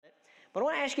But I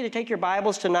want to ask you to take your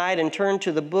Bibles tonight and turn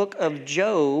to the book of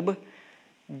Job.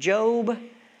 Job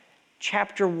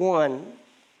chapter 1.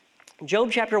 Job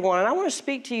chapter 1. And I want to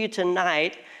speak to you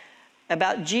tonight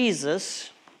about Jesus.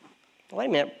 Wait a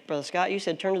minute, Brother Scott. You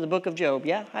said turn to the book of Job.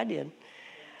 Yeah, I did.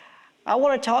 I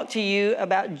want to talk to you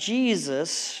about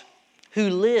Jesus who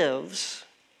lives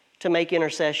to make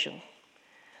intercession.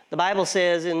 The Bible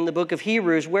says in the book of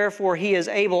Hebrews, wherefore he is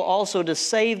able also to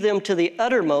save them to the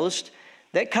uttermost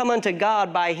that come unto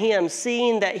God by him,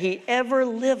 seeing that he ever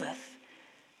liveth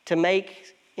to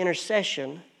make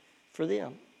intercession for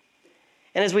them.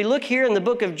 And as we look here in the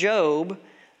book of Job,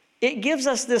 it gives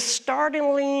us this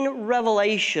startling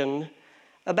revelation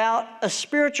about a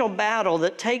spiritual battle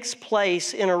that takes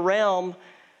place in a realm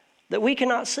that we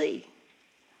cannot see.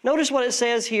 Notice what it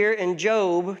says here in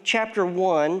Job chapter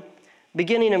 1,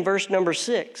 beginning in verse number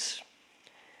 6.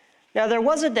 Now there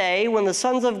was a day when the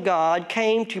sons of God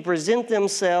came to present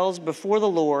themselves before the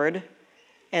Lord,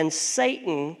 and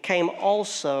Satan came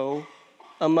also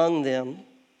among them.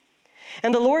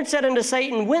 And the Lord said unto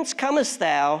Satan, whence comest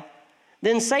thou?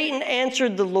 Then Satan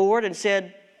answered the Lord and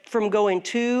said, from going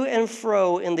to and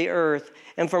fro in the earth,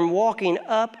 and from walking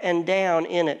up and down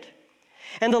in it.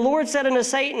 And the Lord said unto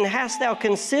Satan, hast thou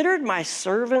considered my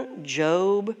servant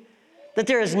Job, that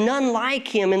there is none like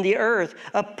him in the earth,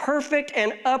 a perfect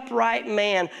and upright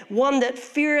man, one that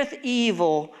feareth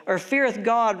evil, or feareth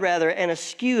God rather, and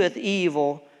escheweth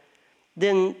evil?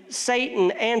 Then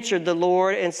Satan answered the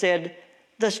Lord and said,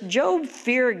 does Job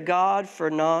fear God for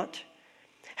naught?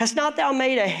 Hast not thou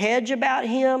made a hedge about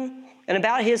him, and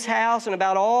about his house, and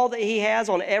about all that he has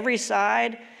on every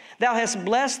side? Thou hast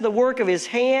blessed the work of his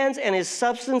hands, and his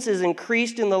substance is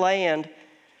increased in the land.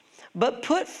 But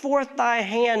put forth thy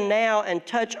hand now and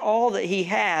touch all that he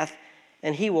hath,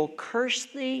 and he will curse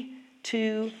thee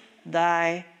to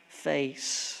thy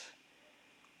face.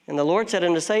 And the Lord said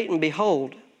unto Satan,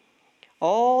 behold,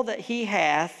 all that he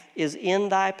hath is in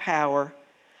thy power.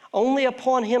 Only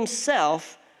upon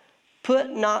himself put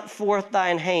not forth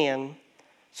thine hand.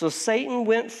 So Satan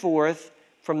went forth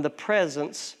from the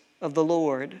presence of the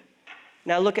Lord.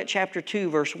 Now look at chapter 2,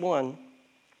 verse 1.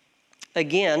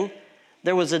 Again,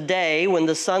 there was a day when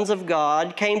the sons of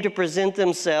God came to present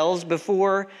themselves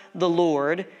before the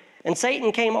Lord, and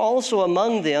Satan came also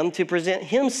among them to present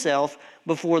himself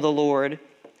before the Lord.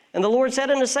 And the Lord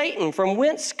said unto Satan, from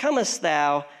whence comest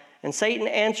thou? And Satan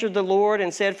answered the Lord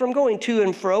and said, from going to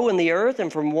and fro in the earth,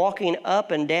 and from walking up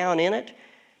and down in it.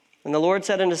 And the Lord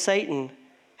said unto Satan,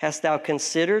 hast thou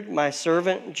considered my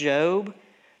servant Job,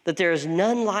 that there is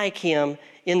none like him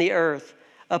in the earth,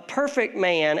 a perfect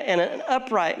man and an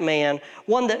upright man,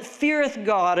 one that feareth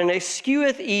God and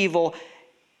escheweth evil,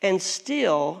 and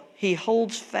still he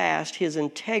holds fast his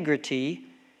integrity,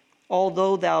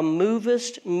 although thou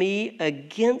movest me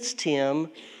against him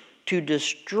to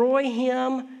destroy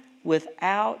him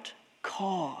without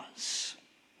cause.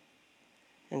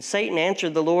 And Satan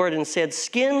answered the Lord and said,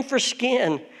 skin for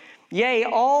skin, yea,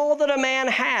 all that a man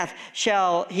hath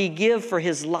shall he give for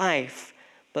his life.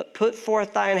 But put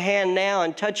forth thine hand now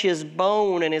and touch his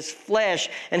bone and his flesh,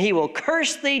 and he will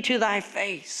curse thee to thy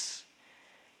face.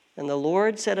 And the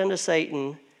Lord said unto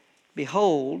Satan,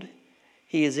 behold,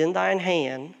 he is in thine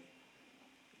hand,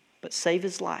 but save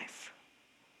his life.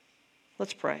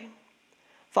 Let's pray.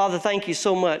 Father, thank you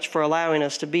so much for allowing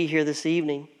us to be here this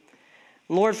evening.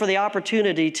 Lord, for the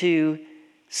opportunity to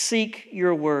seek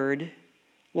your word.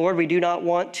 Lord, we do not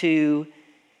want to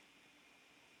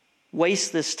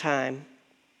waste this time.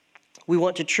 We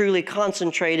want to truly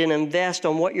concentrate and invest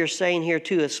on what you're saying here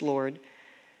to us, Lord,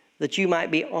 that you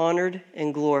might be honored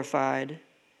and glorified,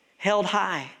 held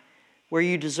high where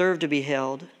you deserve to be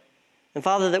held. And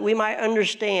Father, that we might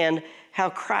understand how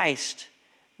Christ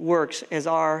works as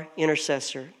our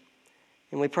intercessor.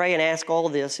 And we pray and ask all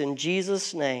this in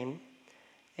Jesus' name.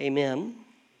 Amen.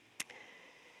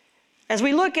 As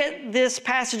we look at this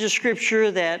passage of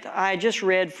Scripture that I just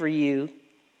read for you,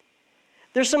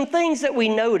 there's some things that we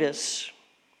notice.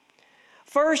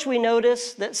 First, we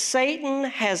notice that Satan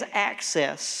has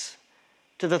access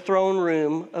to the throne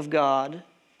room of God.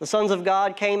 The sons of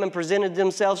God came and presented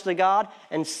themselves to God,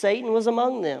 and Satan was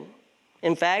among them.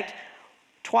 In fact,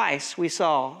 twice we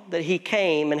saw that he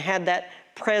came and had that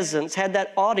presence, had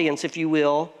that audience, if you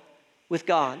will, with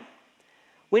God.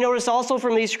 We notice also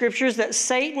from these scriptures that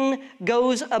Satan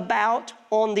goes about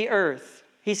on the earth.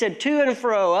 He said, to and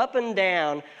fro, up and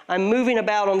down, I'm moving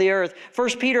about on the earth.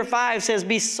 1 Peter 5 says,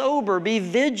 be sober, be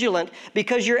vigilant,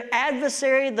 because your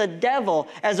adversary, the devil,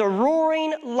 as a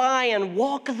roaring lion,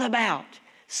 walketh about,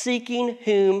 seeking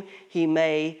whom he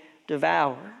may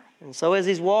devour. And so as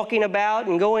he's walking about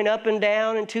and going up and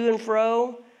down and to and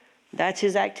fro, That's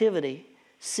his activity,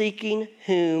 seeking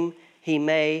whom he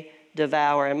may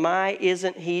devour. And my,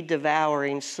 isn't he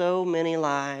devouring so many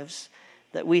lives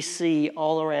that we see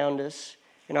all around us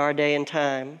in our day and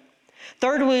time?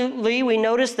 Thirdly, we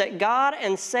notice that God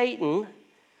and Satan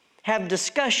have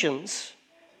discussions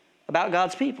about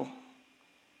God's people.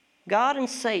 God and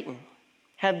Satan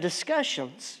have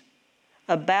discussions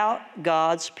about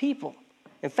God's people.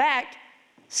 In fact,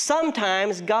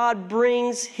 sometimes God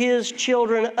brings his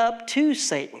children up to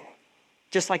Satan,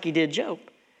 just like he did Job.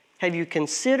 Have you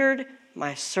considered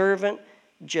my servant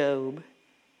Job?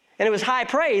 And it was high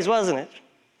praise, wasn't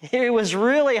it? It was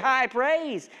really high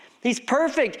praise. He's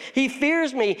perfect. He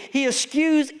fears me. He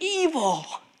eschews evil.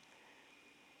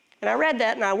 And I read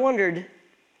that and I wondered,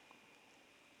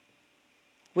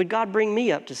 would God bring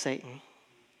me up to Satan?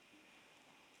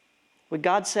 Would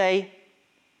God say,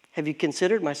 have you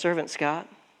considered my servant Scott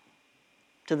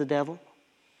to the devil?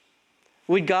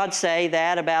 Would God say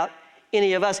that about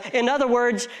any of us? In other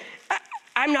words,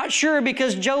 I'm not sure,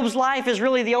 because Job's life is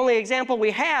really the only example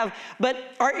we have, but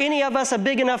are any of us a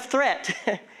big enough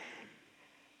threat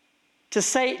to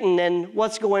Satan and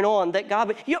what's going on that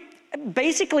God...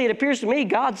 basically, it appears to me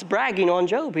God's bragging on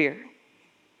Job here.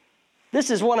 This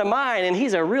is one of mine, and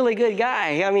he's a really good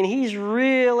guy. I mean, he's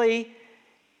really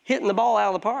hitting the ball out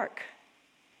of the park.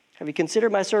 Have you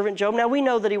considered my servant Job? Now, we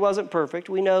know that he wasn't perfect.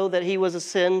 We know that he was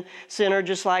a sinner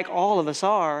just like all of us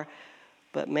are.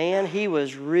 But man, he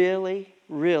was really,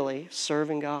 really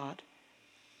serving God.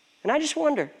 And I just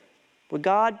wonder, would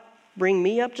God bring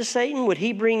me up to Satan? Would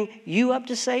he bring you up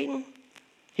to Satan?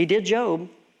 He did Job.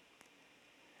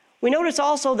 We notice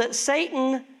also that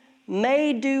Satan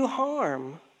may do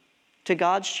harm to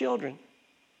God's children.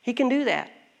 He can do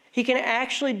that. He can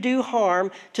actually do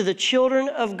harm to the children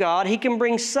of God. He can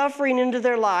bring suffering into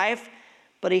their life,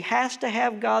 but he has to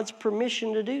have God's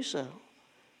permission to do so.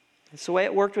 That's the way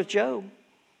it worked with Job.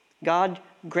 God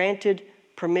granted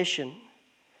permission.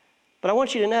 But I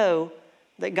want you to know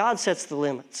that God sets the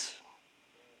limits.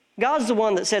 God's the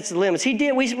one that sets the limits. He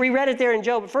did. We read it there in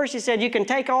Job. At first he said, you can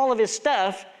take all of his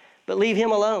stuff, but leave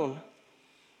him alone.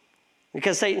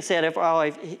 Because Satan said,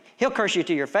 he'll curse you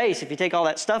to your face if you take all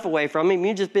that stuff away from him.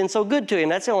 You've just been so good to him.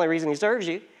 That's the only reason he serves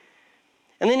you.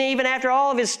 And then even after all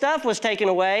of his stuff was taken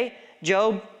away,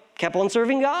 Job kept on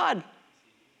serving God.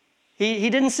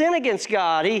 He didn't sin against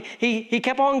God. He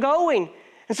kept on going.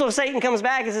 And so Satan comes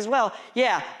back and says, well,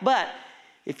 yeah, but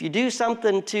if you do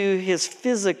something to his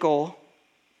physical,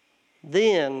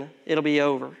 then it'll be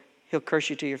over. He'll curse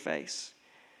you to your face.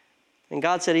 And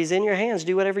God said, he's in your hands.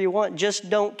 Do whatever you want. Just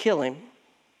don't kill him.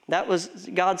 That was,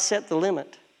 God set the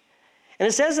limit. And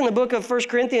it says in the book of 1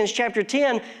 Corinthians chapter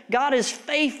 10, God is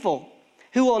faithful,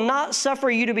 who will not suffer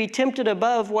you to be tempted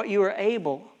above what you are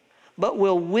able, but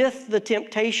will with the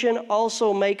temptation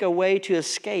also make a way to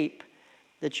escape,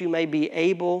 that you may be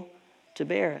able to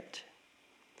bear it.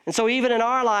 And so even in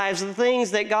our lives, the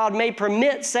things that God may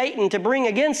permit Satan to bring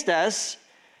against us,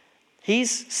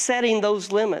 he's setting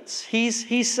those limits.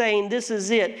 He's saying, this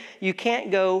is it. You can't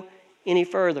go any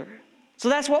further. So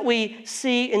that's what we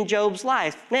see in Job's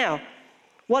life. Now,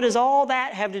 what does all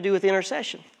that have to do with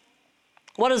intercession?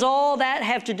 What does all that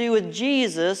have to do with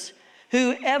Jesus,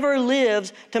 who ever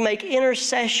lives to make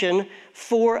intercession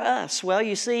for us? Well,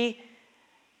 you see,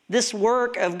 this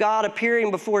work of God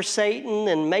appearing before Satan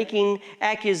and making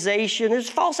accusation, there's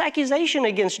false accusation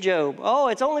against Job. Oh,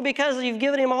 it's only because you've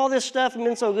given him all this stuff and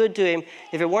been so good to him.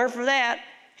 If it weren't for that,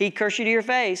 he'd curse you to your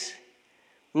face.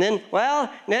 And then,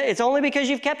 well, it's only because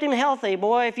you've kept him healthy.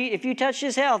 Boy, if you touch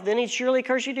his health, then he'd surely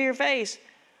curse you to your face.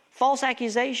 False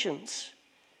accusations.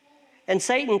 And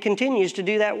Satan continues to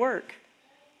do that work.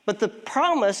 But the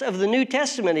promise of the New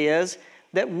Testament is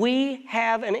that we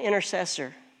have an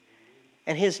intercessor,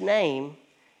 and his name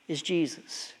is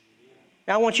Jesus.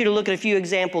 Now I want you to look at a few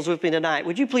examples with me tonight.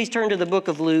 Would you please turn to the book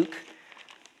of Luke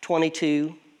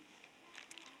 22.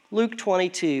 Luke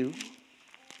 22.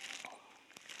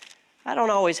 I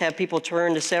don't always have people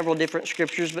turn to several different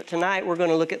scriptures, but tonight we're going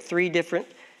to look at three different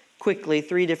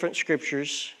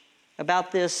scriptures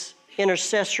about this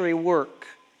intercessory work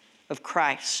of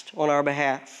Christ on our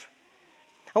behalf.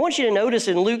 I want you to notice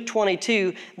in Luke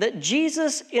 22 that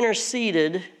Jesus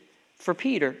interceded for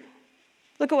Peter.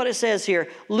 Look at what it says here.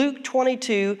 Luke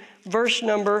 22, verse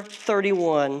number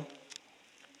 31.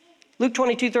 Luke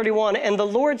 22:31, and the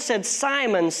Lord said,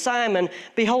 Simon, Simon,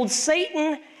 behold,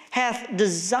 Satan hath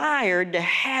desired to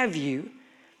have you,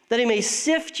 that he may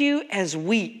sift you as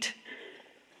wheat.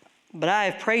 But I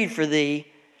have prayed for thee,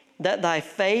 that thy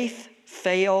faith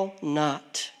fail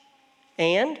not.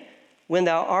 And when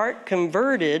thou art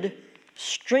converted,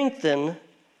 strengthen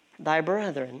thy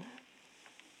brethren.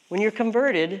 when you're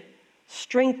converted,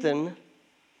 strengthen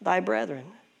thy brethren.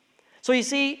 So you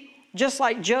see, just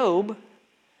like Job,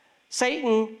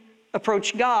 Satan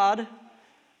approached God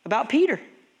about Peter.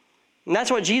 And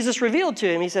that's what Jesus revealed to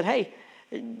him. He said, hey,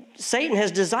 Satan has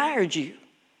desired you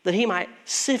that he might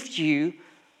sift you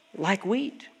like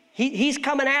wheat. He's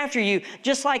coming after you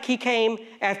just like he came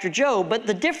after Job. But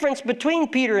the difference between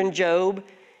Peter and Job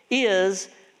is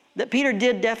that Peter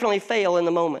did definitely fail in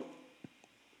the moment.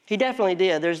 He definitely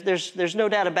did. There's no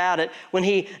doubt about it. When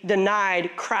he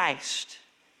denied Christ,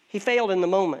 he failed in the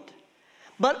moment.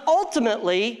 But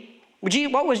ultimately,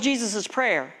 what was Jesus'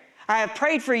 prayer? I have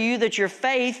prayed for you that your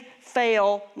faith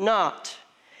fail not.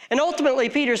 And ultimately,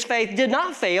 Peter's faith did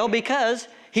not fail because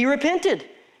he repented.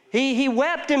 He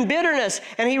wept in bitterness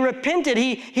and he repented.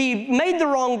 He made the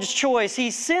wrong choice. He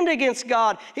sinned against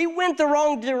God. He went the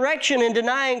wrong direction in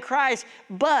denying Christ.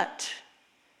 But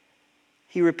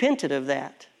he repented of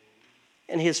that.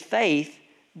 And his faith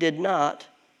did not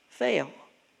fail.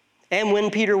 And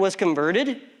when Peter was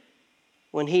converted,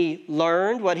 when he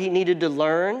learned what he needed to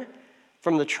learn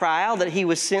from the trial that he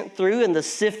was sent through and the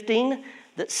sifting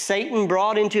that Satan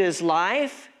brought into his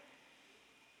life,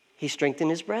 he strengthened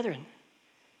his brethren.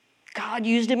 God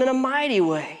used him in a mighty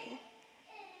way.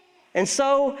 And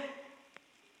so,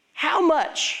 how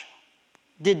much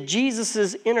did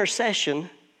Jesus' intercession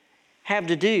have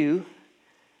to do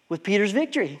with Peter's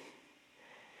victory?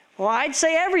 Well, I'd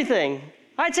say everything.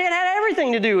 I'd say it had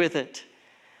everything to do with it.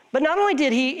 But not only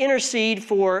did he intercede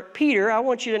for Peter, I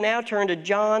want you to now turn to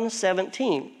John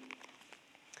 17.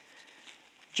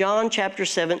 John chapter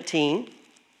 17.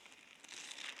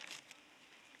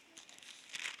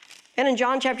 And in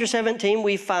John chapter 17,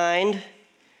 we find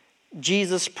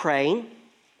Jesus praying.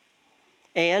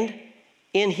 And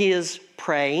in his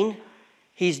praying,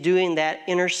 he's doing that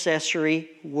intercessory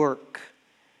work.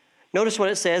 Notice what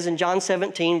it says in John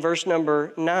 17, verse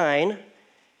number 9.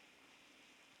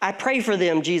 I pray for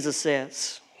them, Jesus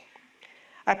says.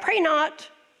 I pray not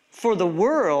for the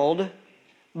world,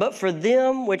 but for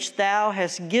them which thou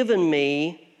hast given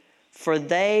me, for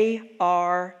they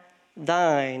are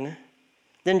thine.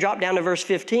 Then drop down to verse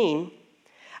 15.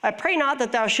 I pray not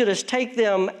that thou shouldest take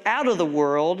them out of the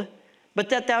world, but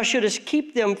that thou shouldest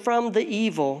keep them from the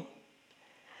evil.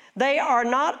 They are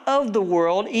not of the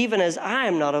world, even as I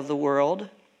am not of the world.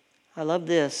 I love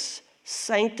this.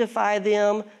 Sanctify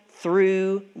them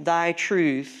through thy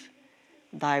truth.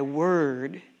 Thy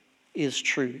word is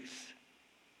truth.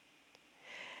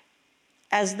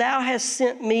 As thou hast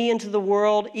sent me into the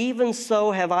world, even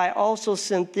so have I also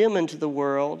sent them into the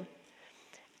world.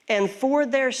 And for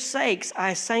their sakes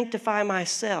I sanctify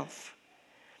myself,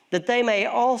 that they may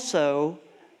also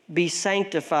be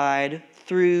sanctified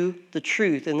through the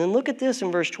truth. And then look at this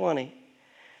in verse 20.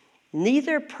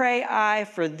 Neither pray I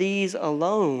for these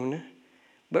alone,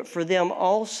 but for them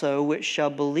also which shall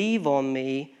believe on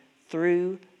me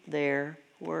through their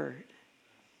word.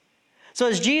 So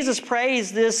as Jesus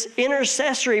prays this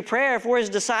intercessory prayer for his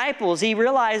disciples, he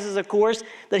realizes, of course,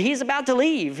 that he's about to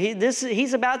leave.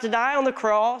 He's about to die on the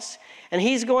cross, and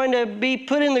he's going to be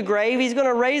put in the grave. He's going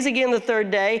to rise again the third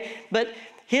day, but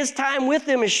his time with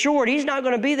them is short. He's not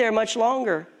going to be there much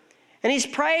longer. And he's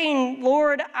praying,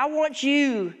 Lord, I want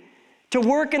you to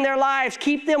work in their lives,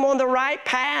 keep them on the right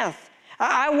path.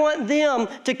 I want them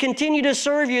to continue to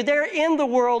serve you. They're in the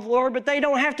world, Lord, but they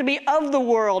don't have to be of the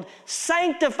world.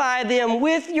 Sanctify them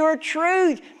with your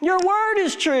truth. Your word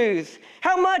is truth.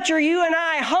 How much are you and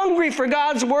I hungry for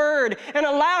God's word and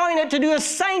allowing it to do a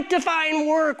sanctifying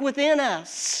work within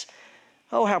us?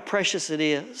 Oh, how precious it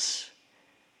is.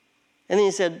 And then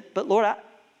he said, but Lord,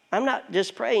 I'm not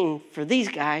just praying for these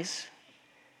guys.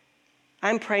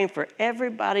 I'm praying for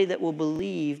everybody that will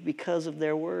believe because of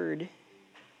their word.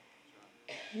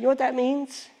 You know what that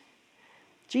means?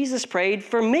 Jesus prayed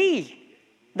for me.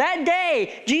 That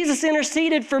day, Jesus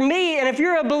interceded for me. And if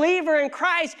you're a believer in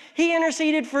Christ, he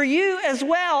interceded for you as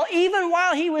well, even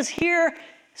while he was here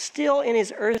still in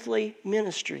his earthly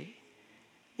ministry,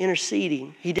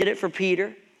 interceding. He did it for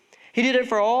Peter. He did it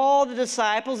for all the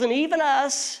disciples and even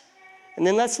us. And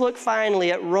then let's look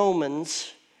finally at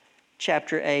Romans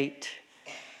chapter 8.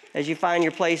 As you find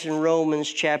your place in Romans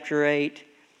chapter 8,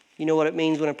 you know what it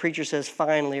means when a preacher says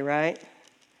finally, right?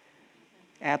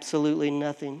 Absolutely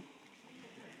nothing.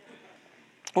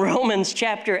 Romans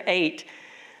chapter 8,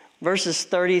 verses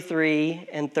 33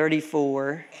 and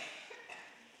 34.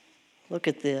 Look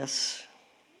at this.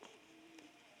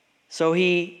 So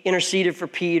he interceded for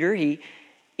Peter. He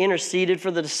interceded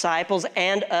for the disciples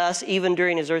and us even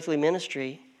during his earthly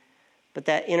ministry. But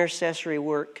that intercessory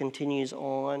work continues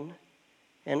on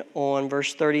and on.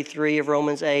 Verse 33 of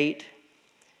Romans 8.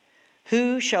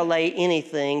 Who shall lay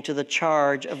anything to the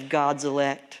charge of God's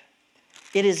elect?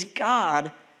 It is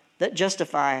God that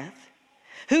justifieth.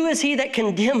 Who is he that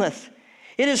condemneth?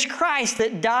 It is Christ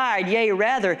that died, yea,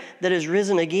 rather, that is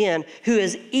risen again, who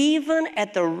is even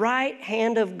at the right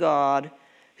hand of God,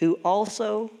 who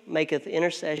also maketh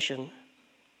intercession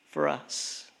for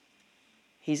us.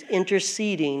 He's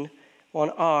interceding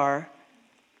on our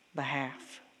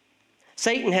behalf.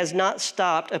 Satan has not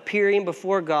stopped appearing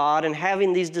before God and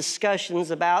having these discussions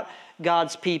about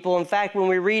God's people. In fact, when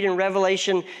we read in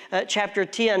Revelation chapter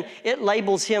 10, it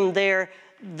labels him there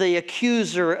the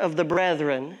accuser of the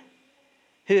brethren,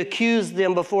 who accused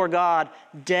them before God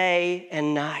day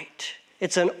and night.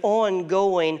 It's an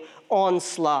ongoing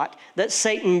onslaught that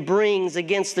Satan brings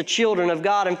against the children of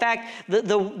God. In fact,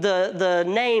 the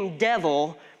name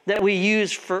devil that we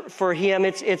use for him,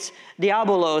 it's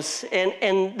diabolos,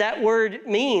 and that word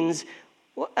means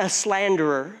a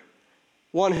slanderer,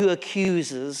 one who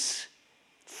accuses,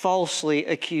 falsely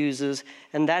accuses,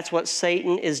 and that's what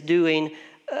Satan is doing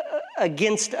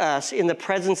against us in the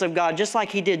presence of God, just like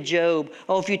he did Job.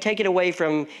 Oh, if you take it away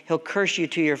from him, he'll curse you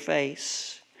to your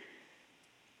face.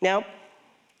 Now,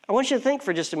 I want you to think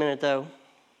for just a minute, though.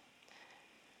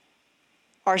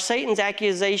 Are Satan's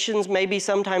accusations maybe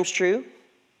sometimes true?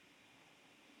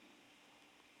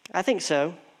 I think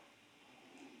so.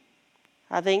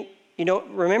 I think,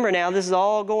 remember now, this is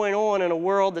all going on in a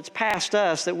world that's past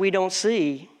us that we don't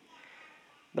see.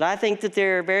 But I think that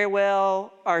there very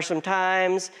well are some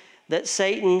times that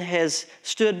Satan has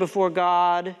stood before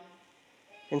God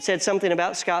and said something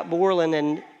about Scott Bourland,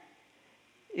 and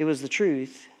it was the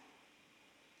truth.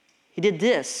 He did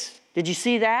this. Did you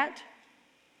see that?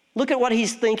 Look at what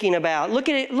he's thinking about. Look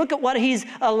at it. Look at what he's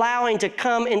allowing to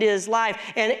come into his life.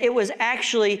 And it was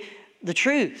actually the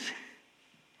truth.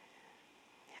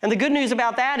 And the good news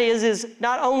about that is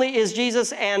not only is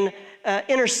Jesus an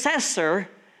intercessor,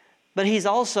 but he's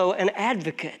also an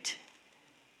advocate.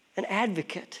 An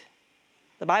advocate.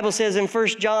 The Bible says in 1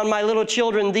 John, my little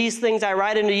children, these things I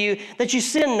write unto you, that you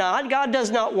sin not. God does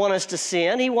not want us to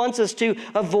sin. He wants us to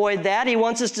avoid that. He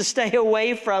wants us to stay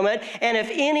away from it. And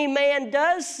if any man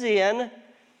does sin,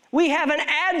 we have an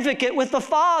advocate with the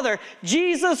Father,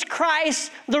 Jesus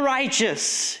Christ the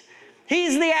righteous.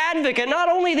 He's the advocate, not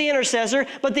only the intercessor,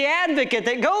 but the advocate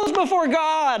that goes before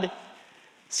God.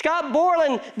 Scott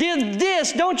Bourland did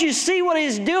this. Don't you see what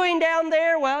he's doing down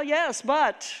there? Well, yes,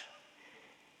 but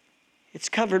it's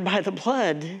covered by the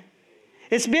blood.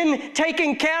 It's been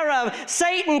taken care of.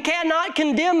 Satan cannot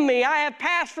condemn me. I have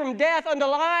passed from death unto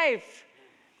life.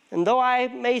 And though I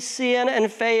may sin and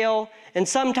fail, and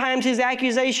sometimes his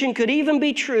accusation could even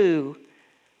be true,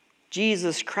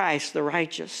 Jesus Christ, the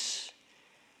righteous,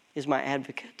 is my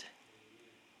advocate.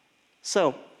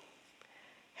 So,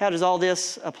 how does all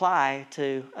this apply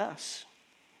to us?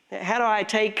 How do I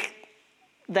take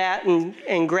that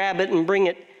and grab it and bring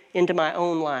it into my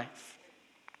own life?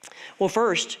 Well,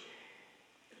 first,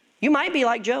 you might be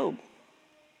like Job.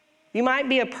 You might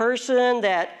be a person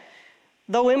that,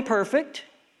 though imperfect,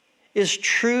 is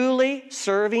truly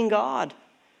serving God,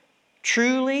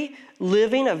 truly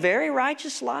living a very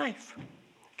righteous life,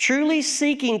 truly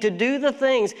seeking to do the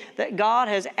things that God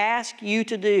has asked you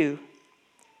to do.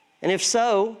 And if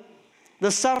so,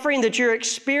 the suffering that you're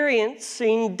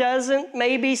experiencing doesn't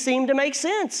maybe seem to make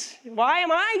sense. Why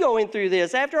am I going through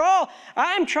this? After all,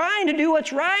 I'm trying to do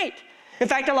what's right. In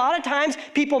fact, a lot of times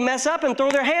people mess up and throw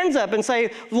their hands up and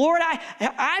say, Lord,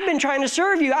 I've been trying to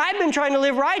serve you. I've been trying to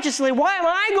live righteously. Why am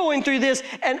I going through this?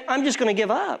 And I'm just going to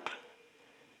give up.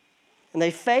 And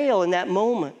they fail in that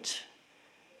moment.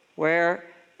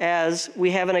 Whereas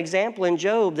we have an example in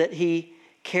Job that he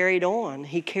carried on.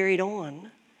 He carried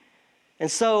on. And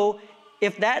so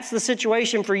if that's the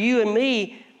situation for you and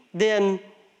me, then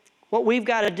what we've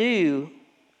got to do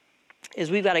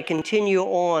is we've got to continue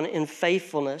on in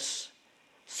faithfulness,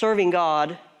 serving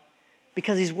God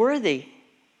because he's worthy.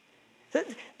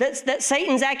 That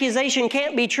Satan's accusation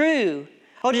can't be true.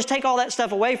 Oh, just take all that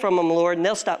stuff away from them, Lord, and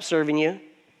they'll stop serving you.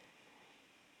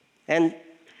 And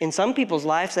in some people's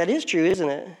lives, that is true, isn't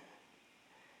it?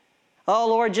 Oh,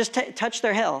 Lord, just touch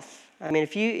their health. I mean,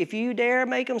 if you dare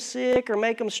make them sick or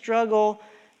make them struggle,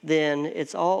 then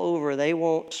it's all over. They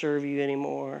won't serve you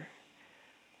anymore.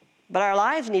 But our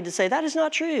lives need to say, that is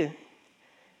not true.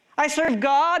 I serve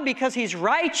God because he's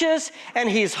righteous and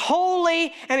he's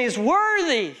holy and he's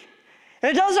worthy.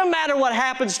 And it doesn't matter what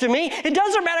happens to me. It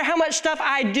doesn't matter how much stuff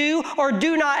I do or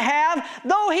do not have.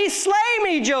 Though he slay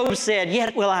me, Job said,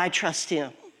 yet will I trust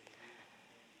him.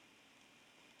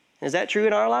 Is that true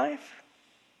in our life?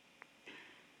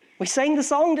 We sang the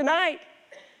song tonight.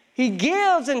 He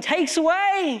gives and takes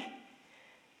away.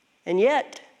 And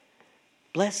yet,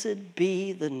 blessed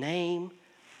be the name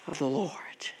of the Lord.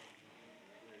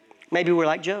 Maybe we're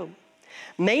like Job.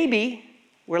 Maybe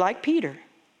we're like Peter.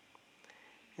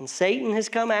 And Satan has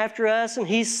come after us, and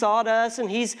he's sought us, and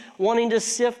he's wanting to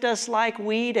sift us like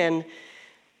wheat, and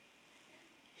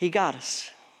he got us.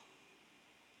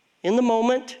 In the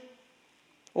moment,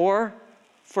 or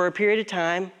for a period of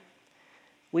time,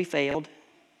 we failed.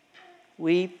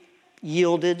 We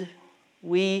yielded.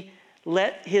 We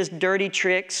let his dirty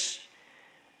tricks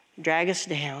drag us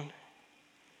down.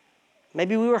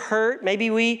 Maybe we were hurt.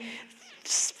 Maybe we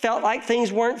felt like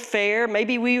things weren't fair.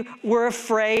 Maybe we were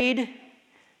afraid.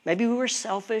 Maybe we were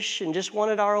selfish and just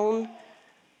wanted our own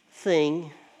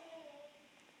thing.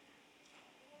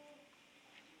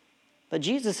 But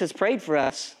Jesus has prayed for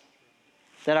us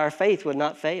that our faith would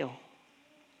not fail.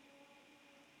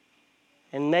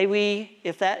 And may we,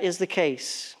 if that is the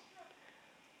case,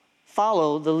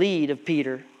 follow the lead of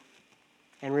Peter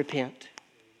and repent.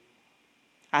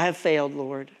 I have failed,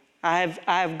 Lord. I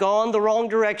have gone the wrong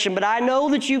direction, but I know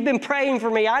that you've been praying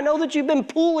for me. I know that you've been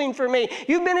pulling for me.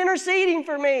 You've been interceding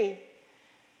for me.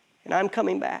 And I'm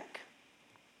coming back.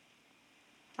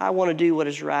 I want to do what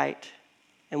is right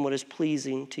and what is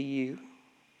pleasing to you.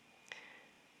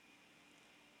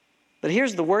 But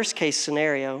here's the worst case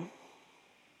scenario.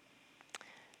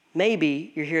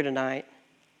 Maybe you're here tonight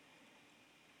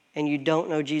and you don't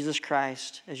know Jesus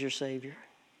Christ as your Savior.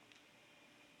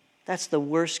 That's the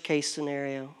worst case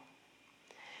scenario.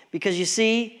 Because you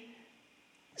see,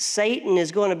 Satan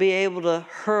is going to be able to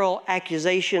hurl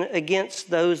accusation against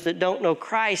those that don't know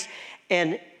Christ,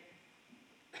 and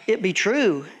it be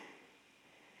true.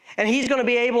 And he's going to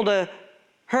be able to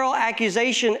hurl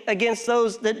accusation against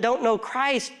those that don't know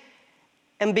Christ.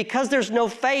 And because there's no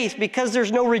faith, because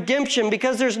there's no redemption,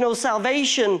 because there's no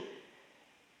salvation,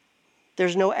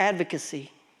 there's no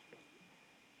advocacy.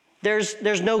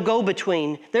 There's no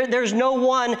go-between. There's no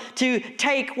one to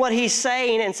take what he's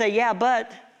saying and say, yeah,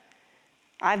 but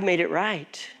I've made it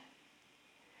right.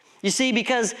 You see,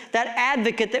 because that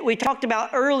advocate that we talked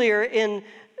about earlier in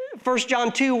 1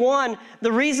 John 2:1,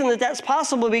 the reason that that's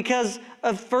possible because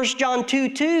of 1 John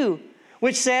 2:2,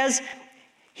 which says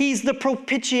he's the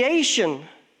propitiation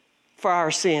for our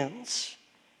sins.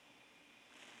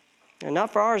 And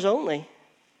not for ours only,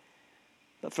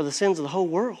 but for the sins of the whole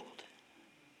world.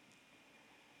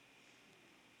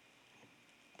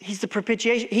 He's the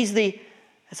propitiation.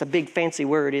 That's a big fancy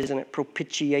word, isn't it?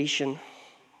 Propitiation.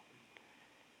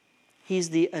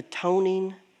 He's the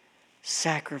atoning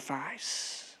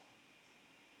sacrifice.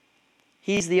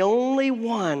 He's the only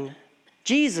one,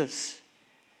 Jesus,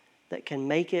 that can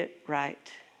make it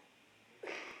right.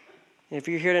 And if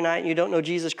you're here tonight and you don't know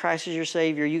Jesus Christ as your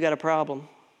Savior, you got a problem.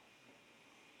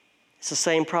 It's the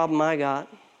same problem I got.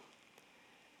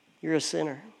 You're a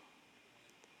sinner.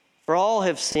 For all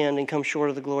have sinned and come short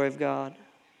of the glory of God.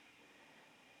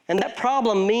 And that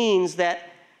problem means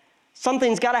that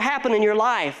something's got to happen in your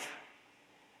life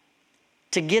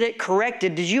to get it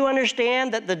corrected. Did you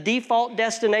understand that the default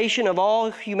destination of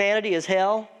all humanity is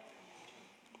hell?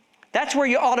 That's where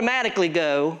you automatically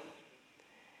go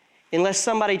unless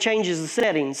somebody changes the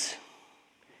settings.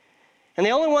 And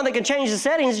the only one that can change the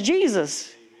settings is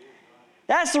Jesus.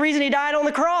 That's the reason he died on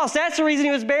the cross. That's the reason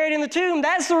he was buried in the tomb.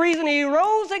 That's the reason he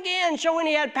rose again, showing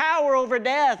he had power over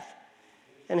death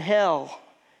and hell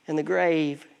and the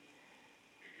grave.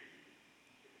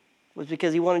 It was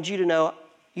because he wanted you to know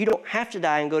you don't have to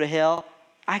die and go to hell.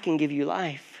 I can give you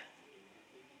life.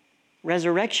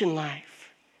 Resurrection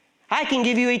life. I can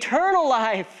give you eternal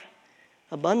life.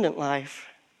 Abundant life.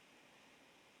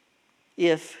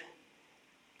 If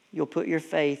you'll put your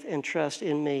faith and trust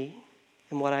in me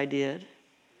and what I did.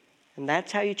 And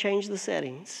that's how you change the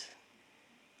settings.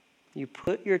 You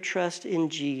put your trust in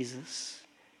Jesus.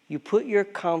 You put your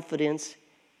confidence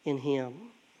in him.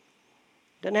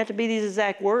 Doesn't have to be these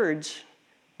exact words,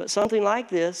 but something like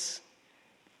this.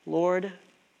 Lord,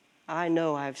 I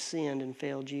know I've sinned and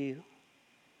failed you.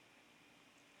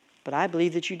 But I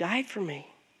believe that you died for me.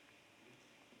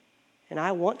 And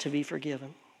I want to be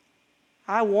forgiven.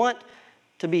 I want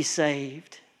to be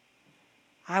saved.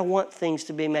 I want things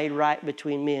to be made right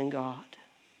between me and God.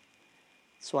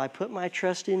 So I put my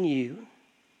trust in you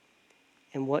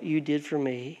and what you did for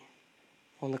me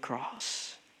on the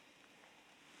cross,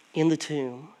 in the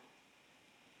tomb,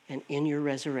 and in your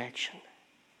resurrection.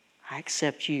 I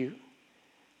accept you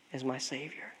as my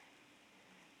Savior.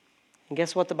 And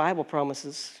guess what the Bible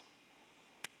promises?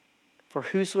 For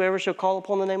whosoever shall call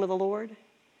upon the name of the Lord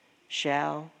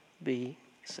shall be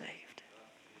saved.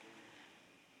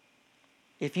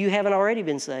 If you haven't already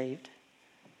been saved,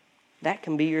 that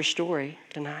can be your story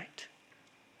tonight.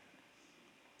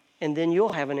 And then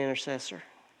you'll have an intercessor.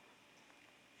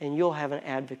 And you'll have an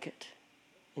advocate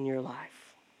in your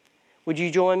life. Would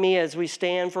you join me as we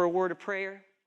stand for a word of prayer?